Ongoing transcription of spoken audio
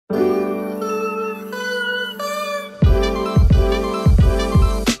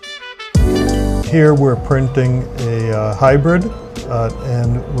Here we're printing a hybrid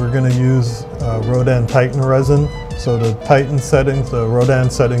and we're going to use Rodan Titan resin. So the Titan settings, the Rodan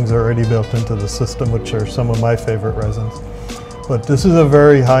settings are already built into the system, which are some of my favorite resins. But this is a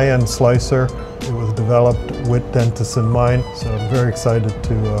very high-end slicer. It was developed with dentists in mind, so I'm very excited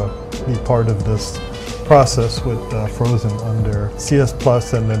to be part of this process with Phrozen under CS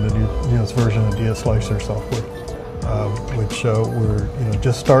Plus and then the newest version of DS Slicer software. Which we're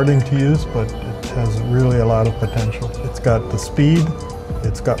just starting to use, but it has really a lot of potential. It's got the speed,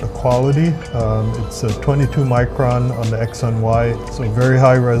 it's got the quality. It's a 22 micron on the X and Y, so very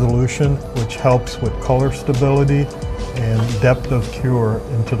high resolution, which helps with color stability and depth of cure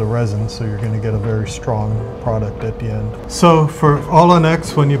into the resin, so you're going to get a very strong product at the end. So for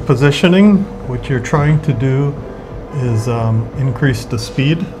All-on-X, when you're positioning, what you're trying to do is increase the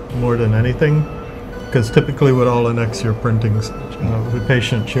speed more than anything. Because typically with All-on-X you're printing the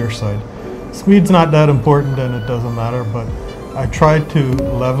patient chair side. Speed's not that important and it doesn't matter, but I try to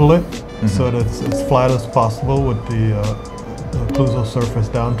level it so that it's as flat as possible with the occlusal surface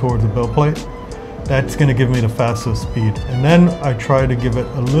down towards the bill plate. That's going to give me the fastest speed. And then I try to give it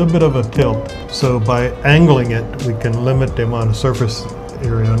a little bit of a tilt. So by angling it, we can limit the amount of surface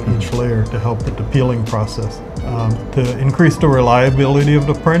area on each layer to help with the peeling process. To increase the reliability of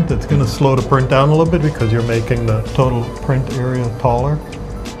the print, it's going to slow the print down a little bit because you're making the total print area taller,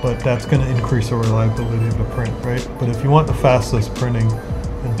 but that's going to increase the reliability of the print, right? But if you want the fastest printing,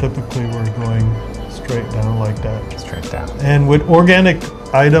 then typically we're going straight down like that. Straight down. And with organic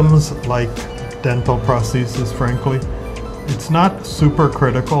items like dental prosthesis, frankly, it's not super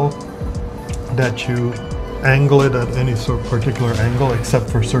critical that you angle it at any sort of particular angle except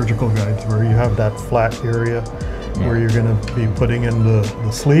for surgical guides where you have that flat area where you're going to be putting in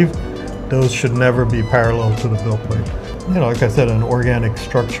the sleeve. Those should never be parallel to the bill plate. Like I said, an organic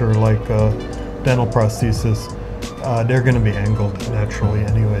structure like dental prosthesis, they're going to be angled naturally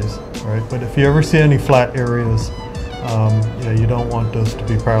anyways, right? But if you ever see any flat areas, you don't want those to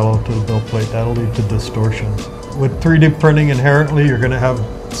be parallel to the bill plate. That'll lead to distortions. With 3D printing inherently, you're going to have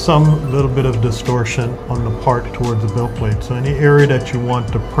some little bit of distortion on the part towards the bill plate. So any area that you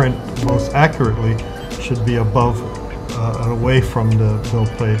want to print most accurately should be above, away from the bill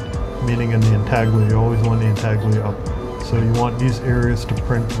plate, meaning in the intaglio. You always want the intaglio up. So you want these areas to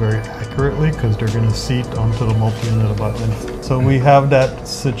print very accurately because they're going to seat onto the multi-unit abutment. So we have that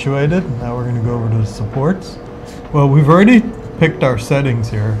situated. Now we're going to go over to the supports. Well, we've already picked our settings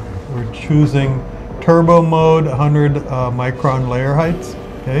here. We're choosing turbo mode, 100 micron layer heights.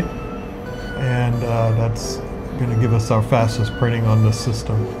 Okay, and that's going to give us our fastest printing on the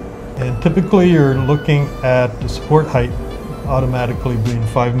system. And typically you're looking at the support height automatically being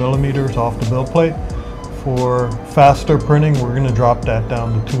 5 millimeters off the bill plate. For faster printing, we're going to drop that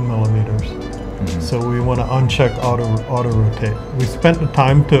down to 2 millimeters. So we want to uncheck auto rotate. We spent the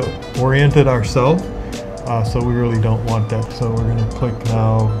time to orient it ourselves, so we really don't want that. So we're going to click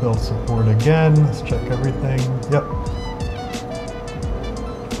now build support again. Let's check everything. Yep.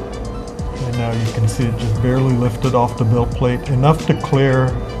 And now you can see it just barely lifted off the bill plate, enough to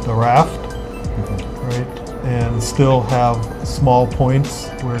clear the raft, right? And still have small points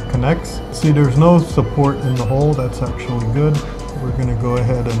where it connects. See, there's no support in the hole. That's actually good. We're going to go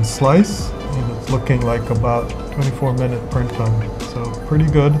ahead and slice, and it's looking like about 24-minute print time. So pretty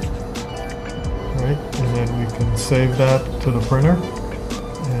good, right? And then we can save that to the printer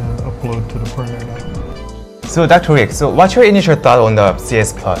and upload to the printer now. So Dr. Rick, so what's your initial thought on the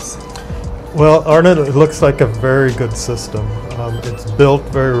CS Plus? Well, Arnold, it looks like a very good system. It's built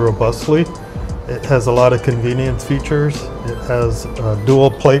very robustly. It has a lot of convenience features. It has a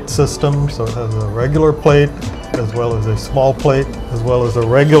dual plate system, so it has a regular plate as well as a small plate, as well as a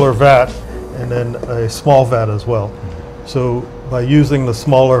regular vat, and then a small vat as well. So by using the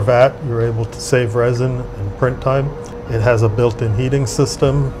smaller vat, you're able to save resin and print time. It has a built-in heating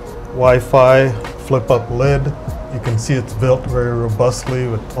system, Wi-Fi, flip-up lid. You can see it's built very robustly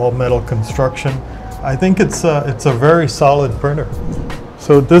with all metal construction. I think it's a very solid printer.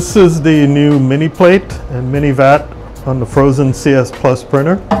 So this is the new mini plate and mini vat on the Phrozen CS Plus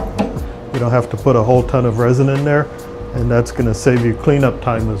printer. You don't have to put a whole ton of resin in there, and that's going to save you cleanup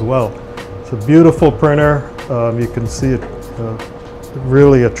time as well. It's a beautiful printer. You can see it,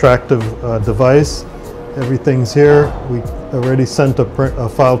 really attractive device. Everything's here. We already sent a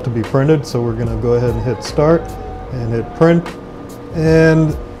file to be printed, so we're going to go ahead and hit start and hit print,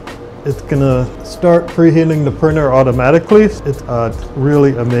 and it's going to start preheating the printer automatically. It's a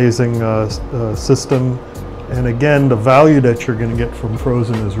really amazing system. And again, the value that you're going to get from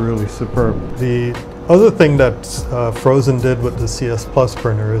Phrozen is really superb. The other thing that Phrozen did with the CS Plus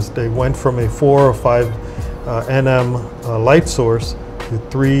printer is they went from a 4 or 5 nm light source to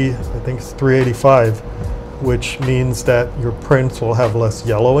 3, I think it's 385, which means that your prints will have less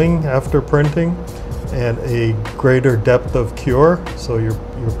yellowing after printing and a greater depth of cure, so your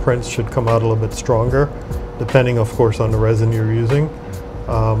prints should come out a little bit stronger, depending of course on the resin you're using.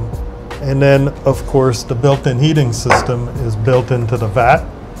 And then of course the built-in heating system is built into the vat.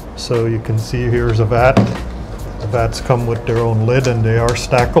 So you can see here's a vat. The vats come with their own lid and they are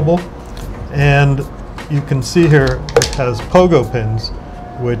stackable. And you can see here it has pogo pins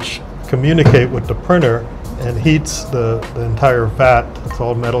which communicate with the printer and heats the entire vat. It's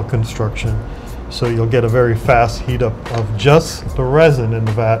all metal construction. So you'll get a very fast heat up of just the resin in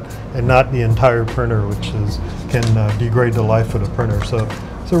the vat and not the entire printer, which can degrade the life of the printer. So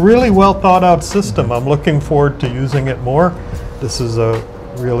it's a really well thought out system. I'm looking forward to using it more. This is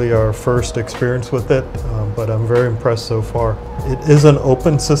really our first experience with it, but I'm very impressed so far. It is an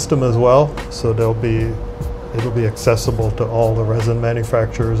open system as well, so it'll be accessible to all the resin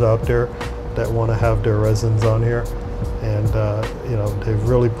manufacturers out there that want to have their resins on here. And you know, they've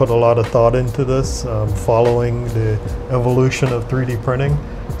really put a lot of thought into this, following the evolution of 3D printing.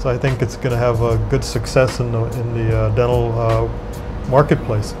 So I think it's going to have a good success in the dental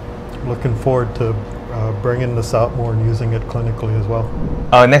marketplace. Looking forward to bringing this out more and using it clinically as well.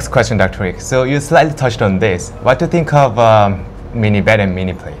 Next question, Dr. Rick. So you slightly touched on this. What do you think of mini vat and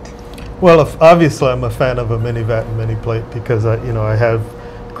mini plate? Well, obviously I'm a fan of a mini vat and mini plate because I have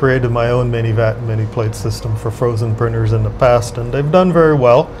created my own mini vat and mini plate system for Phrozen printers in the past, and they've done very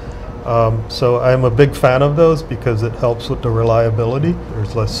well. So I'm a big fan of those because it helps with the reliability.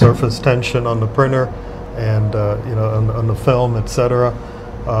 There's less surface tension on the printer and on the film, etc.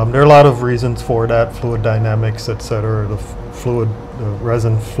 There are a lot of reasons for that, fluid dynamics, etc. The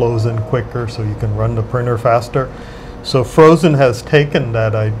resin flows in quicker, so you can run the printer faster. So Phrozen has taken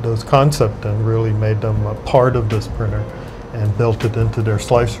those concepts and really made them a part of this printer and built it into their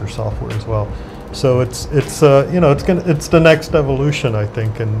slicer software as well. So it's the next evolution, I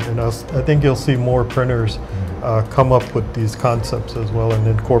think, and I think you'll see more printers come up with these concepts as well and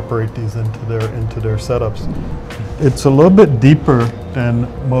incorporate these into their setups. It's a little bit deeper than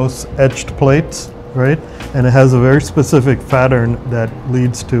most etched plates, right? And it has a very specific pattern that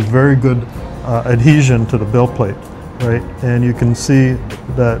leads to very good adhesion to the build plate, right? And you can see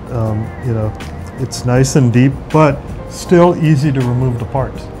that it's nice and deep, but still easy to remove the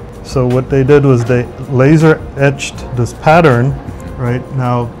parts. So what they did was they laser etched this pattern, right?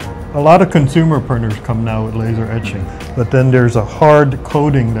 Now, a lot of consumer printers come now with laser etching, but then there's a hard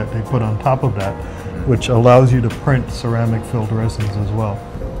coating that they put on top of that, which allows you to print ceramic filled resins as well.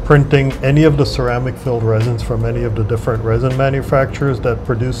 Printing any of the ceramic filled resins from any of the different resin manufacturers that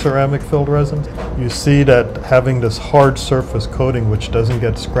produce ceramic filled resins, you see that having this hard surface coating which doesn't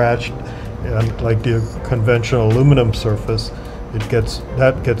get scratched, and like the conventional aluminum surface,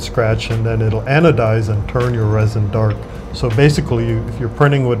 that gets scratched and then it'll anodize and turn your resin dark. So basically, if you're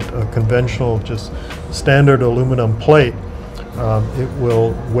printing with a conventional, just standard aluminum plate, it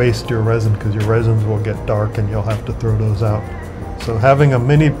will waste your resin because your resins will get dark and you'll have to throw those out. So having a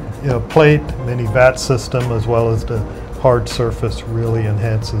mini plate, mini vat system, as well as the hard surface really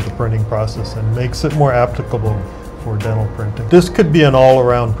enhances the printing process and makes it more applicable for dental printing. This could be an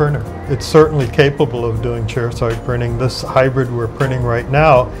all-around printer. It's certainly capable of doing chairside printing. This hybrid we're printing right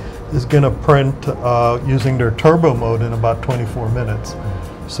now is going to print using their turbo mode in about 24 minutes.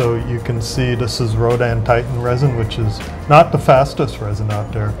 So you can see this is Rodan Titan resin, which is not the fastest resin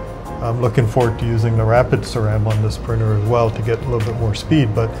out there. I'm looking forward to using the Rapid Ceram on this printer as well to get a little bit more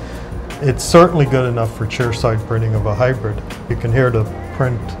speed, but it's certainly good enough for chairside printing of a hybrid. You can hear the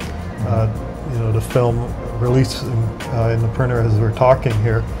print, the film release in the printer as we're talking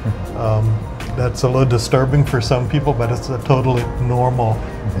here. That's a little disturbing for some people, but it's a totally normal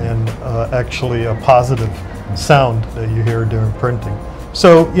and actually a positive sound that you hear during printing.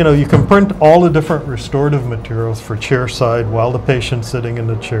 So, you can print all the different restorative materials for chairside while the patient's sitting in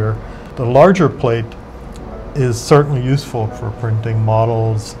the chair. The larger plate is certainly useful for printing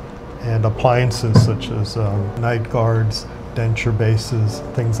models and appliances such as night guards, denture bases,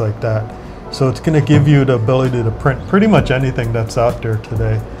 things like that. So it's going to give you the ability to print pretty much anything that's out there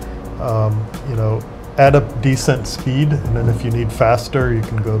today. At a decent speed, and then if you need faster, you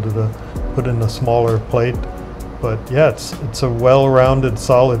can go to put in a smaller plate. But yeah, it's a well-rounded,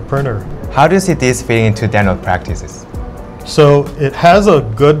 solid printer. How do you see this fitting into dental practices? So it has a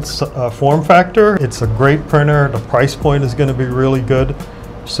good form factor. It's a great printer. The price point is going to be really good.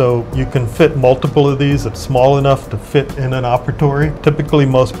 So you can fit multiple of these. It's small enough to fit in an operatory. Typically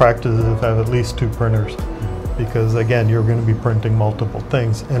most practices have at least 2 printers because again, you're going to be printing multiple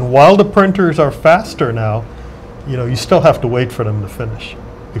things. And while the printers are faster now, you still have to wait for them to finish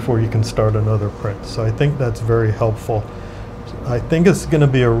before you can start another print. So I think that's very helpful. I think it's going to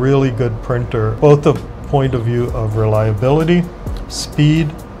be a really good printer, both the point of view of reliability,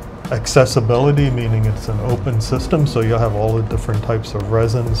 speed, accessibility, meaning it's an open system, so you'll have all the different types of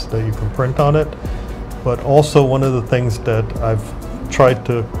resins that you can print on it. But also one of the things that I've tried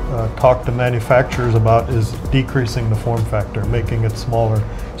to talk to manufacturers about is decreasing the form factor, making it smaller,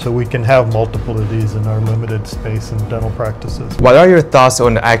 so we can have multiple of these in our limited space in dental practices. What are your thoughts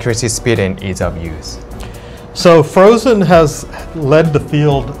on accuracy, speed, and ease of use? So Phrozen has led the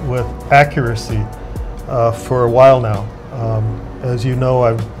field with accuracy for a while now. As you know,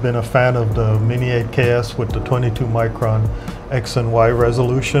 I've been a fan of the Mini 8KS with the 22 micron X and Y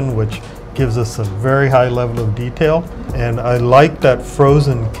resolution, which gives us a very high level of detail. And I like that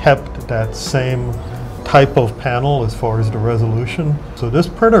Phrozen kept that same type of panel as far as the resolution. So this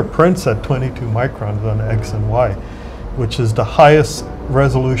printer prints at 22 microns on X and Y, which is the highest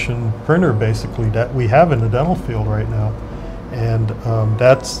resolution printer basically that we have in the dental field right now. And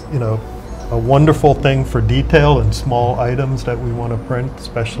that's, a wonderful thing for detail and small items that we want to print,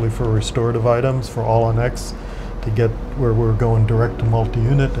 especially for restorative items for all on X, to get where we're going direct to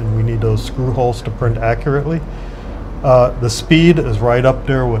multi-unit and we need those screw holes to print accurately. The speed is right up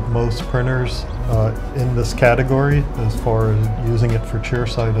there with most printers in this category as far as using it for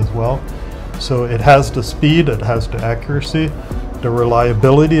chairside as well. So it has the speed, it has the accuracy. The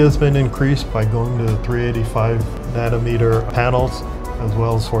reliability has been increased by going to 385 nanometer panels, as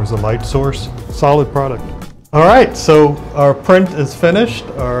well as far as the light source. Solid product. All right, so our print is finished,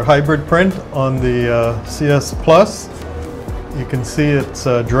 our hybrid print on the CS Plus. You can see it's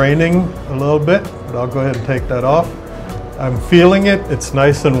draining a little bit, but I'll go ahead and take that off. I'm feeling it, it's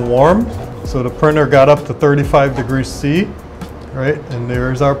nice and warm. So the printer got up to 35 degrees C, right? And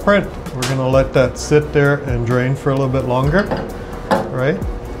there's our print. We're gonna let that sit there and drain for a little bit longer, right?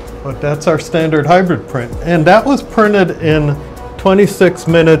 But that's our standard hybrid print. And that was printed in 26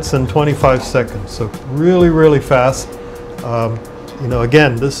 minutes and 25 seconds, so really, really fast.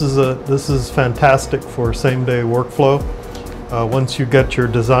 Again, this is fantastic for same-day workflow. Once you get your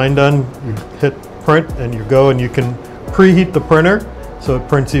design done, you hit print and you go, and you can preheat the printer so it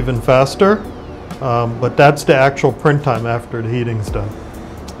prints even faster. But that's the actual print time after the heating's done.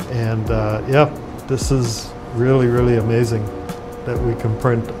 And yeah, this is really, really amazing that we can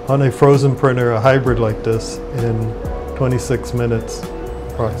print on a Phrozen printer, a hybrid like this, in 26 minutes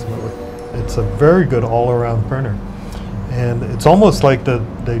approximately. It's a very good all-around printer. And it's almost like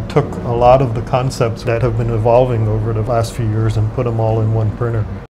they took a lot of the concepts that have been evolving over the last few years and put them all in one printer.